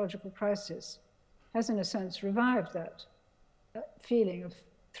ecological crisis has, in a sense, revived that feeling of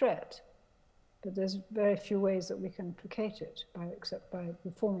threat. But there's very few ways that we can placate it, except by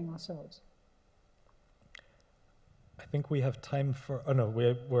reforming ourselves. I think we have time for, oh no,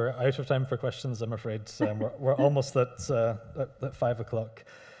 we're out of time for questions, I'm afraid. We're almost at 5 o'clock.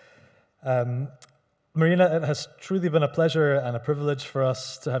 Marina, it has truly been a pleasure and a privilege for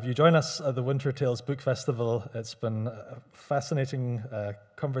us to have you join us at the Winter Tales Book Festival. It's been a fascinating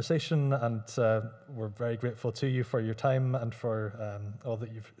conversation, and we're very grateful to you for your time and for all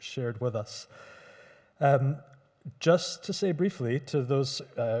that you've shared with us. Just to say briefly to those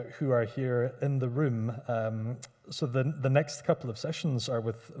who are here in the room, so the next couple of sessions are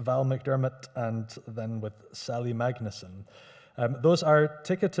with Val McDermott and then with Sally Magnuson. Those are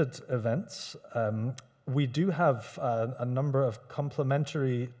ticketed events. We do have a number of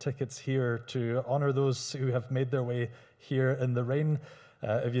complimentary tickets here to honor those who have made their way here in the rain.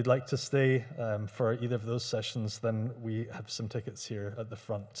 If you'd like to stay for either of those sessions, then we have some tickets here at the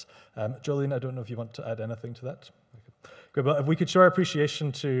front. Jolene, I don't know if you want to add anything to that. Okay. Good, well, if we could show our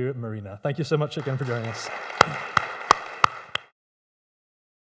appreciation to Marina. Thank you so much again for joining us.